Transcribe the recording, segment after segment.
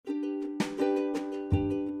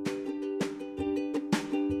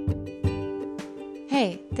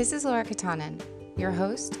Hey, this is Laura Katanen, your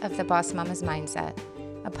host of The Boss Mama's Mindset,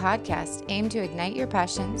 a podcast aimed to ignite your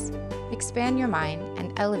passions, expand your mind,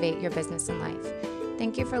 and elevate your business and life.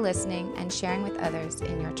 Thank you for listening and sharing with others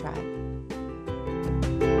in your tribe.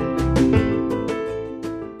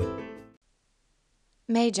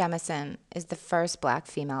 Mae Jemison is the first Black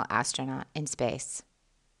female astronaut in space.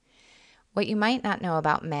 What you might not know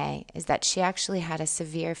about Mae is that she actually had a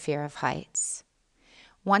severe fear of heights.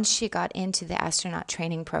 Once she got into the astronaut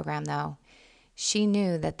training program, though, she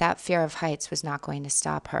knew that that fear of heights was not going to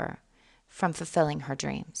stop her from fulfilling her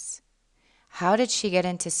dreams. How did she get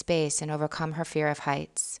into space and overcome her fear of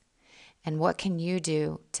heights? And what can you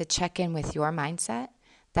do to check in with your mindset?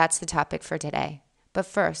 That's the topic for today. But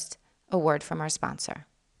first, a word from our sponsor.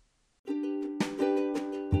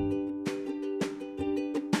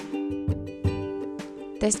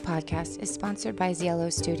 This podcast is sponsored by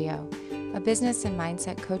Cielo Studio, a business and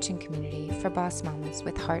mindset coaching community for boss mamas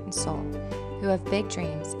with heart and soul who have big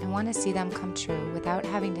dreams and want to see them come true without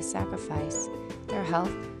having to sacrifice their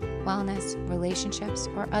health, wellness, relationships,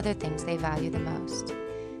 or other things they value the most.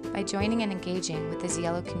 By joining and engaging with the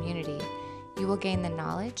Cielo community, you will gain the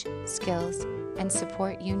knowledge, skills, and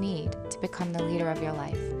support you need to become the leader of your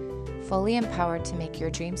life, fully empowered to make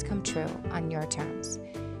your dreams come true on your terms.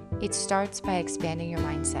 It starts by expanding your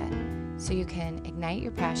mindset so you can ignite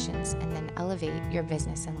your passions and then elevate your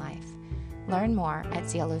business and life. Learn more at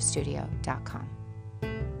cielostudio.com.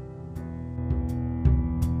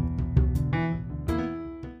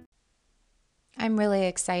 I'm really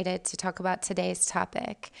excited to talk about today's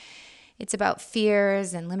topic. It's about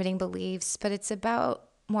fears and limiting beliefs, but it's about,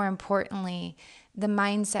 more importantly, the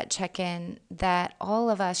mindset check-in that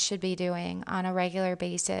all of us should be doing on a regular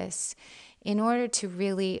basis in order to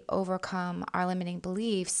really overcome our limiting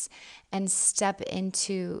beliefs and step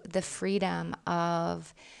into the freedom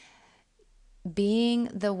of being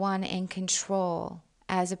the one in control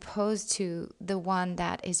as opposed to the one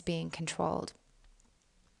that is being controlled.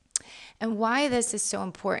 And why this is so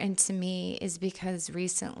important to me is because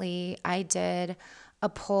recently I did a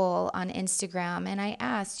poll on Instagram and I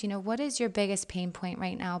asked, what is your biggest pain point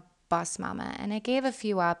right now, boss mama? And I gave a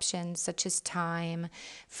few options such as time,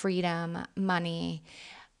 freedom, money.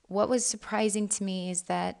 What was surprising to me is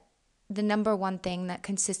that the number one thing that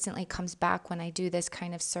consistently comes back when I do this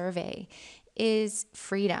kind of survey is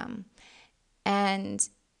freedom. And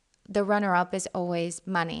the runner-up is always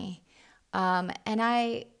money. And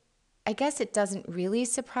I guess it doesn't really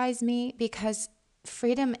surprise me because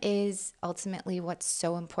freedom is ultimately what's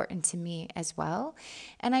so important to me as well.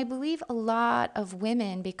 And I believe a lot of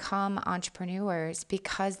women become entrepreneurs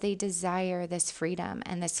because they desire this freedom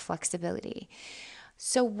and this flexibility.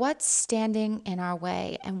 So what's standing in our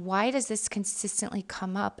way, and why does this consistently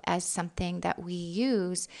come up as something that we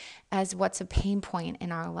use as what's a pain point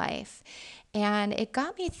in our life? And it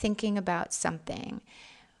got me thinking about something.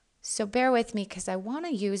 So bear with me because I want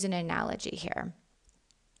to use an analogy here.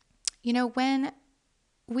 When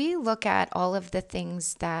we look at all of the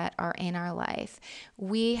things that are in our life,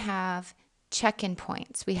 we have check-in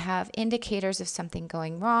points. We have indicators of something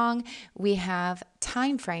going wrong. We have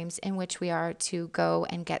time frames in which we are to go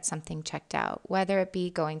and get something checked out, whether it be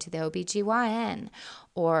going to the OBGYN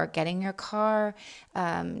or getting your car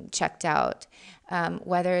checked out,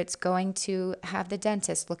 whether it's going to have the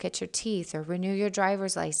dentist look at your teeth or renew your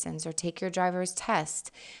driver's license or take your driver's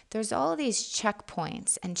test. There's all of these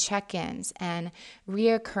checkpoints and check-ins and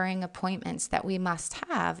reoccurring appointments that we must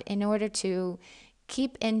have in order to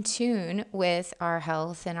keep in tune with our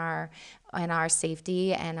health and our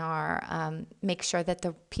safety and our make sure that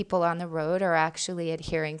the people on the road are actually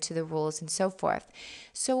adhering to the rules and so forth.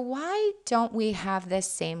 So why don't we have this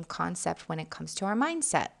same concept when it comes to our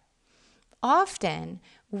mindset? Often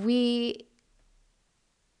we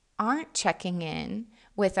aren't checking in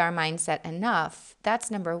with our mindset enough. That's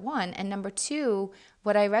number one. And number two,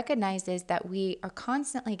 what I recognize is that we are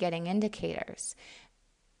constantly getting indicators,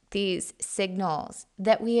 these signals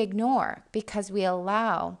that we ignore because we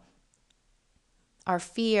allow our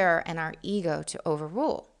fear and our ego to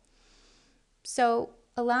overrule. So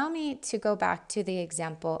allow me to go back to the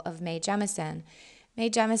example of Mae Jemison. Mae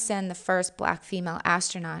Jemison, the first Black female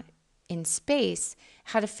astronaut in space,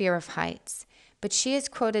 had a fear of heights. But she is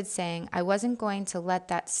quoted saying, "I wasn't going to let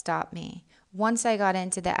that stop me once I got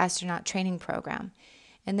into the astronaut training program."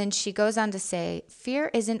 And then she goes on to say,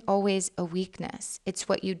 fear isn't always a weakness. It's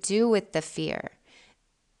what you do with the fear.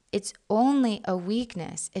 It's only a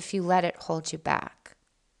weakness if you let it hold you back.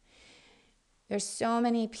 There's so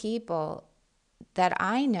many people that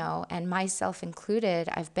I know, and myself included,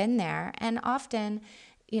 I've been there, and often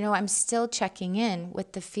I'm still checking in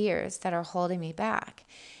with the fears that are holding me back.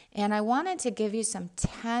 And I wanted to give you some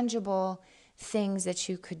tangible things that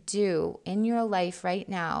you could do in your life right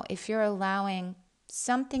now if you're allowing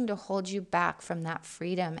something to hold you back from that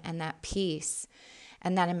freedom and that peace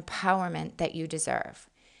and that empowerment that you deserve.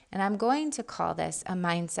 And I'm going to call this a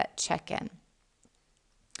mindset check-in.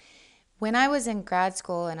 When I was in grad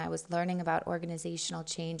school and I was learning about organizational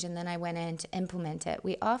change and then I went in to implement it,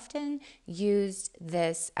 we often used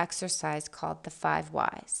this exercise called the 5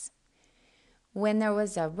 whys. When there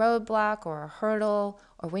was a roadblock or a hurdle,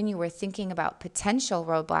 or when you were thinking about potential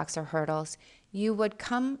roadblocks or hurdles, you would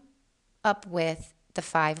come up with the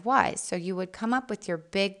 5 whys. So you would come up with your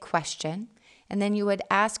big question, and then you would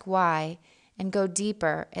ask why and go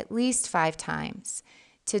deeper at least 5 times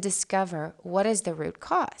to discover what is the root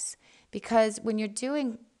cause. Because when you're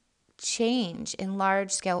doing change in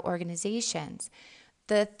large-scale organizations,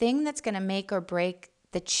 the thing that's going to make or break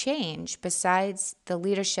the change, besides the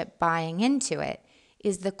leadership buying into it,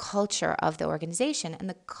 is the culture of the organization. And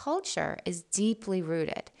the culture is deeply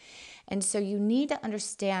rooted. And so you need to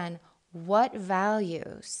understand what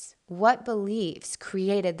values, what beliefs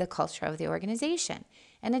created the culture of the organization.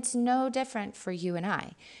 And it's no different for you and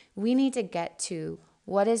I. We need to get to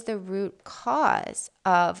what is the root cause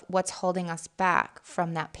of what's holding us back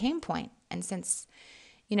from that pain point. And since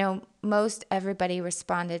most everybody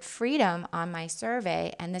responded freedom on my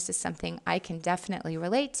survey, and this is something I can definitely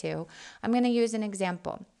relate to, I'm going to use an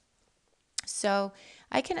example. So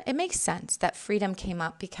it makes sense that freedom came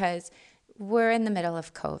up because we're in the middle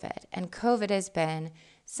of COVID, and COVID has been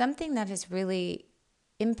something that has really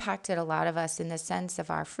impacted a lot of us in the sense of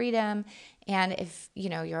our freedom. And if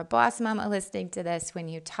you're a boss mama listening to this, when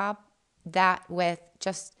you top that with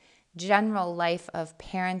just general life of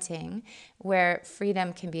parenting, where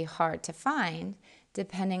freedom can be hard to find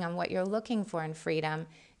depending on what you're looking for in freedom,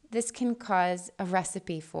 this can cause a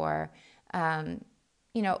recipe for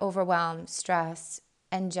overwhelm, stress,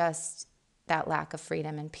 and just that lack of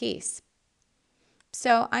freedom and peace.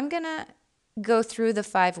 So I'm gonna go through the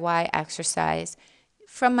 5 why exercise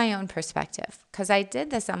from my own perspective, because I did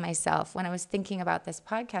this on myself when I was thinking about this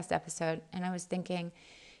podcast episode, and I was thinking,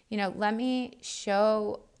 let me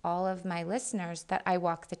show all of my listeners that I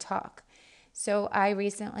walk the talk. So I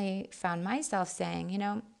recently found myself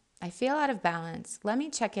saying, I feel out of balance. Let me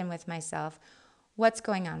check in with myself. What's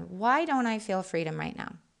going on? Why don't I feel freedom right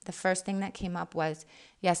now? The first thing that came up was,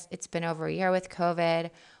 yes, it's been over a year with COVID.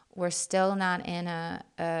 We're still not in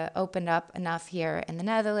opened up enough here in the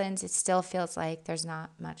Netherlands. It still feels like there's not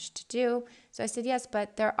much to do. So I said, yes,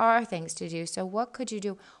 but there are things to do. So what could you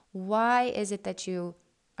do? Why is it that you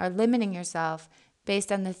are limiting yourself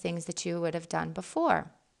based on the things that you would have done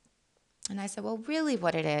before? And I said, well, really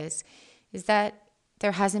what it is that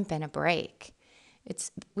there hasn't been a break.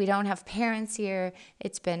 We don't have parents here.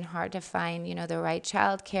 It's been hard to find, the right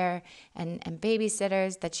childcare and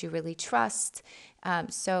babysitters that you really trust.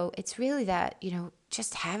 So it's really that,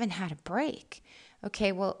 just haven't had a break.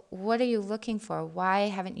 Okay, well, what are you looking for? Why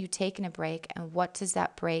haven't you taken a break? And what does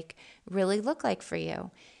that break really look like for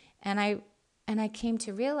you? And I came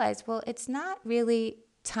to realize, well, it's not really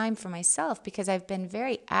time for myself because I've been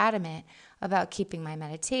very adamant about keeping my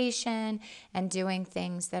meditation and doing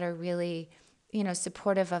things that are really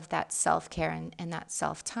supportive of that self-care and that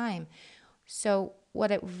self-time. So what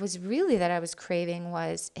it was really that I was craving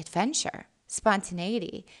was adventure,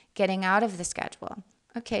 spontaneity, getting out of the schedule.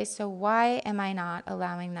 Okay, so why am I not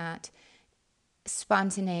allowing that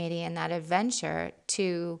spontaneity and that adventure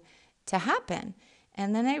to happen?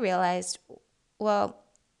 And then I realized, well,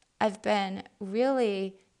 I've been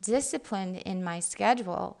really disciplined in my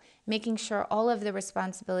schedule, making sure all of the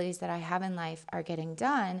responsibilities that I have in life are getting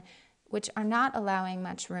done, which are not allowing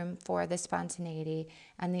much room for the spontaneity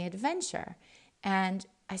and the adventure. And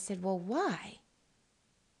I said, well, why?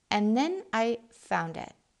 And then I found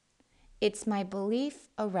it. It's my belief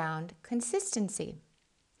around consistency.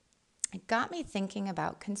 It got me thinking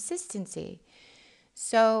about consistency.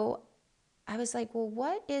 So I was like, well,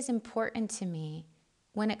 what is important to me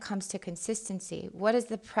when it comes to consistency? What is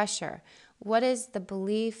the pressure? What is the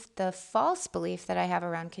belief, the false belief that I have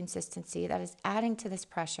around consistency that is adding to this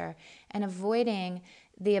pressure and avoiding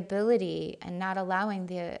the ability and not allowing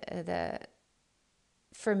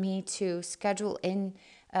for me to schedule in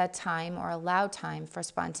a time or allow time for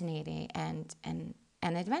spontaneity and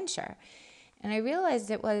adventure? And I realized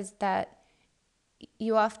it was that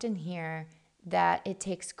you often hear that it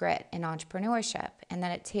takes grit in entrepreneurship and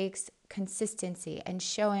that it takes consistency and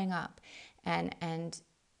showing up and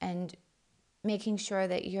making sure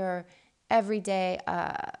that you're every day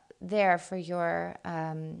there for your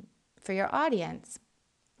audience.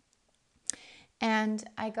 And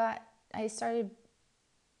I started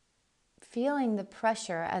feeling the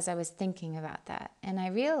pressure as I was thinking about that. And I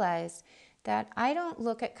realized that I don't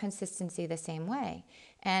look at consistency the same way.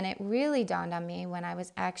 And it really dawned on me when I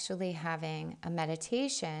was actually having a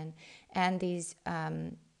meditation, and these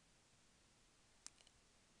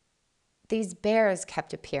bears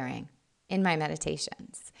kept appearing in my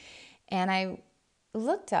meditations. And I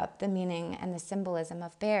looked up the meaning and the symbolism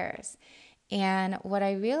of bears. And what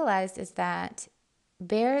I realized is that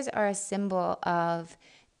bears are a symbol of,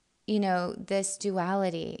 this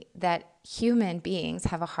duality that human beings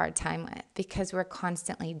have a hard time with because we're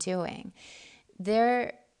constantly doing.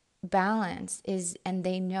 Their balance is, and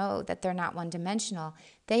they know that they're not one-dimensional.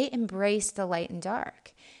 They embrace the light and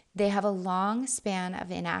dark. They have a long span of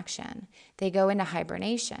inaction. They go into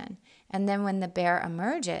hibernation. And then when the bear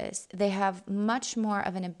emerges, they have much more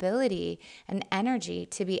of an ability and energy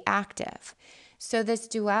to be active. So this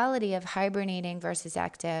duality of hibernating versus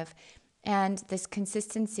active, and this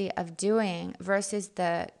consistency of doing versus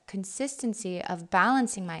the consistency of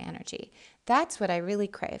balancing my energy, that's what I really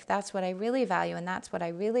crave. That's what I really value. And that's what I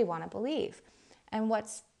really want to believe. And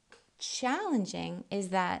what's challenging is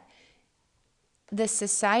that the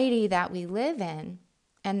society that we live in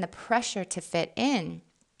and the pressure to fit in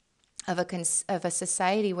of a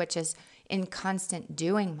society which is in constant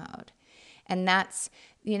doing mode. And that's,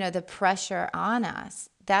 the pressure on us.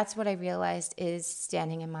 That's what I realized is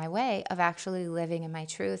standing in my way of actually living in my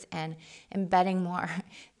truth and embedding more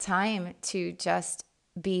time to just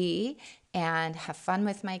be and have fun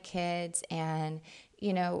with my kids and,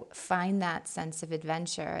 find that sense of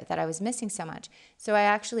adventure that I was missing so much. So I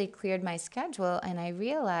actually cleared my schedule, and I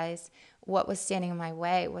realized what was standing in my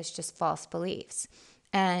way was just false beliefs.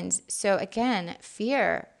 And so again,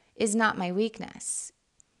 fear is not my weakness.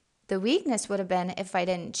 The weakness would have been if I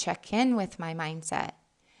didn't check in with my mindset,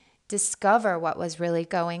 discover what was really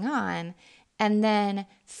going on, and then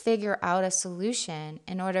figure out a solution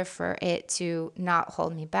in order for it to not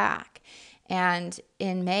hold me back. And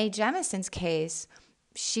in Mae Jemison's case,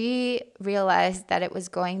 she realized that it was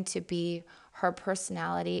going to be her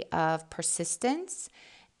personality of persistence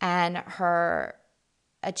and her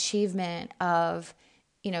achievement of,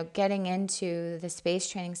 getting into the space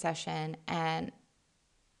training session and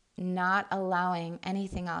not allowing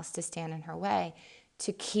anything else to stand in her way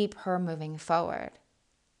to keep her moving forward.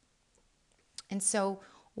 And so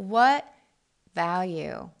what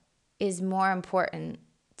value is more important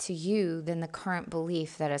to you than the current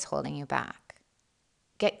belief that is holding you back?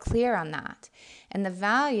 Get clear on that. And the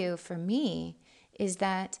value for me is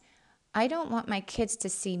that I don't want my kids to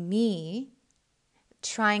see me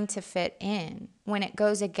trying to fit in when it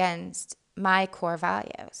goes against my core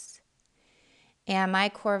values. And my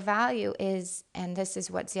core value is, and this is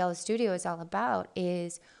what Zeala Studio is all about,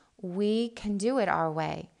 is we can do it our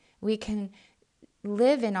way. We can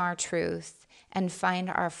live in our truth and find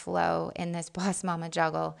our flow in this boss mama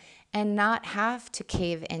juggle and not have to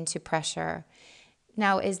cave into pressure.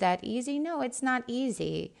 Now, is that easy? No, it's not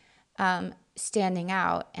easy, standing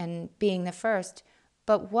out and being the first.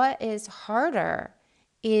 But what is harder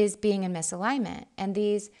is being in misalignment. And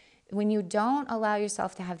when you don't allow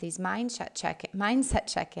yourself to have these mindset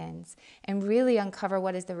check-ins and really uncover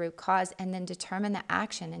what is the root cause and then determine the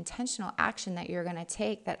intentional action that you're going to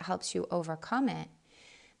take that helps you overcome it,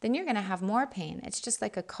 then you're going to have more pain. It's just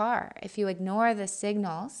like a car. If you ignore the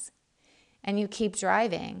signals and you keep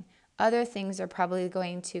driving, other things are probably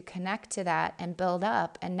going to connect to that and build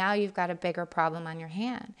up. And now you've got a bigger problem on your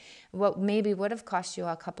hand. What maybe would have cost you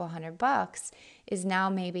a couple $100 is now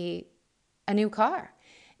maybe a new car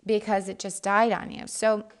because it just died on you.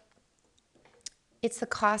 So it's the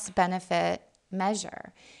cost benefit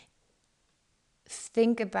measure.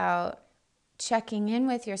 Think about checking in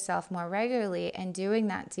with yourself more regularly and doing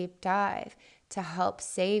that deep dive to help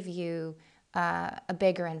save you a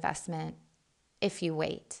bigger investment if you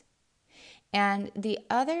wait. And the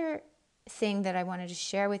other thing that I wanted to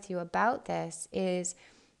share with you about this is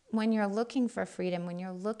when you're looking for freedom, when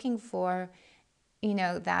you're looking for,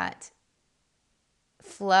 that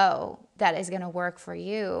flow that is going to work for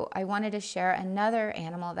you, I wanted to share another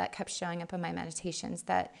animal that kept showing up in my meditations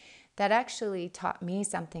that actually taught me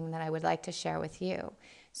something that I would like to share with you.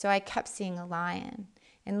 So I kept seeing a lion.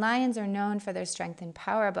 And lions are known for their strength and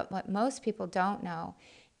power, but what most people don't know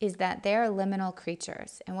is that they're liminal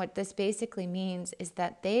creatures. And what this basically means is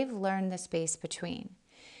that they've learned the space between.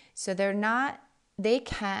 So they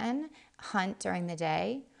can hunt during the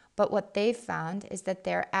day, but what they've found is that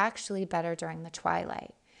they're actually better during the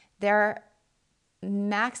twilight. Their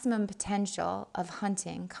maximum potential of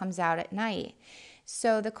hunting comes out at night.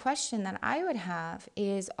 So the question that I would have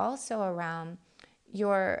is also around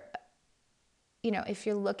you're, if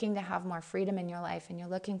you're looking to have more freedom in your life and you're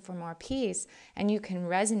looking for more peace, and you can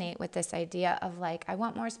resonate with this idea of like, I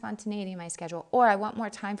want more spontaneity in my schedule, or I want more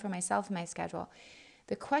time for myself in my schedule.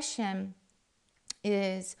 The question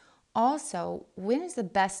is also, when is the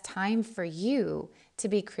best time for you to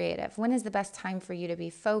be creative? When is the best time for you to be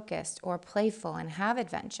focused or playful and have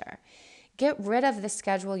adventure? Get rid of the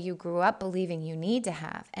schedule you grew up believing you need to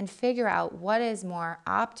have and figure out what is more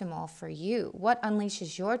optimal for you, what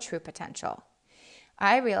unleashes your true potential.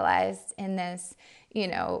 I realized in this,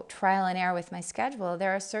 trial and error with my schedule,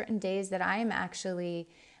 there are certain days that I am actually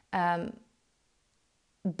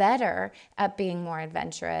better at being more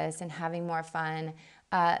adventurous and having more fun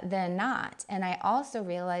than not. And I also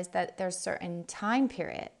realized that there's certain time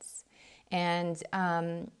periods and,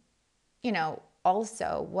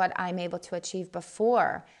 also what I'm able to achieve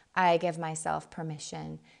before I give myself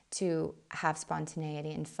permission to have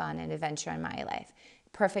spontaneity and fun and adventure in my life.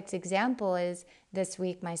 Perfect example is this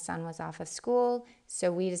week my son was off of school,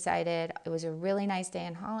 so we decided it was a really nice day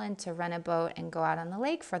in Holland to rent a boat and go out on the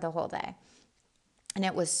lake for the whole day. And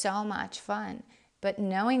it was so much fun. But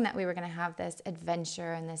knowing that we were going to have this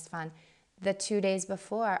adventure and this fun, the 2 days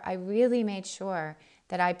before, I really made sure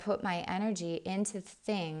that I put my energy into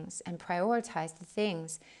things and prioritize the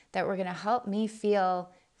things that were going to help me feel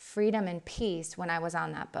freedom and peace when I was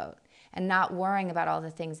on that boat, and not worrying about all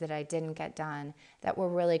the things that I didn't get done that were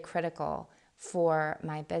really critical for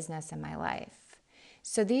my business and my life.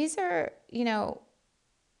 So these are,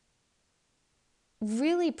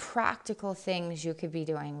 really practical things you could be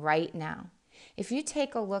doing right now. If you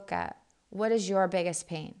take a look at what is your biggest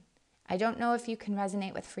pain, I don't know if you can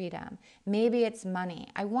resonate with freedom. Maybe it's money.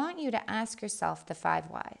 I want you to ask yourself the 5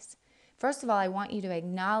 whys. First of all, I want you to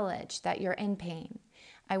acknowledge that you're in pain.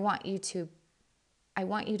 I want you to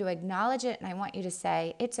acknowledge it, and I want you to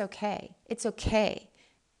say, it's okay. It's okay.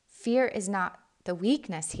 Fear is not the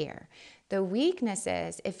weakness here. The weakness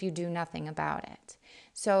is if you do nothing about it.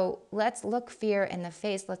 So let's look fear in the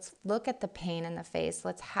face. Let's look at the pain in the face.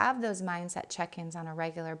 Let's have those mindset check-ins on a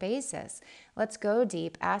regular basis. Let's go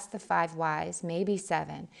deep, ask the 5 whys, maybe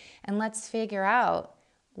 7, and let's figure out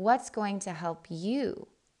what's going to help you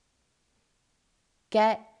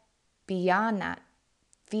get beyond that,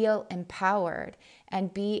 feel empowered,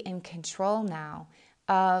 and be in control now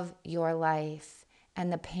of your life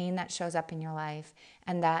and the pain that shows up in your life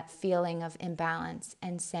and that feeling of imbalance,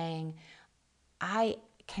 and saying, I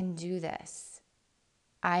can do this.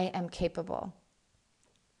 I am capable.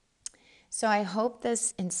 So I hope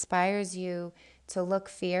this inspires you to look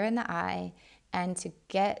fear in the eye and to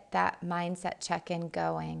get that mindset check-in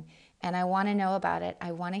going. And I want to know about it.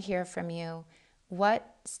 I want to hear from you.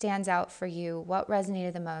 What stands out for you? What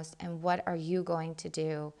resonated the most? And what are you going to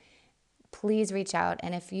do? Please reach out.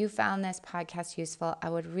 And if you found this podcast useful, I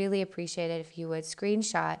would really appreciate it if you would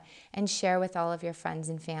screenshot and share with all of your friends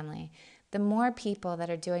and family. The more people that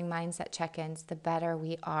are doing mindset check-ins, the better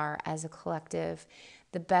we are as a collective,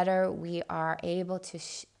 the better we are able to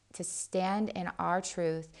stand in our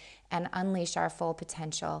truth and unleash our full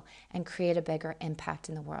potential and create a bigger impact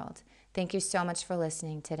in the world. Thank you so much for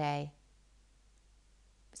listening today.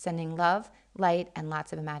 Sending love, light, and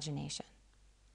lots of imagination.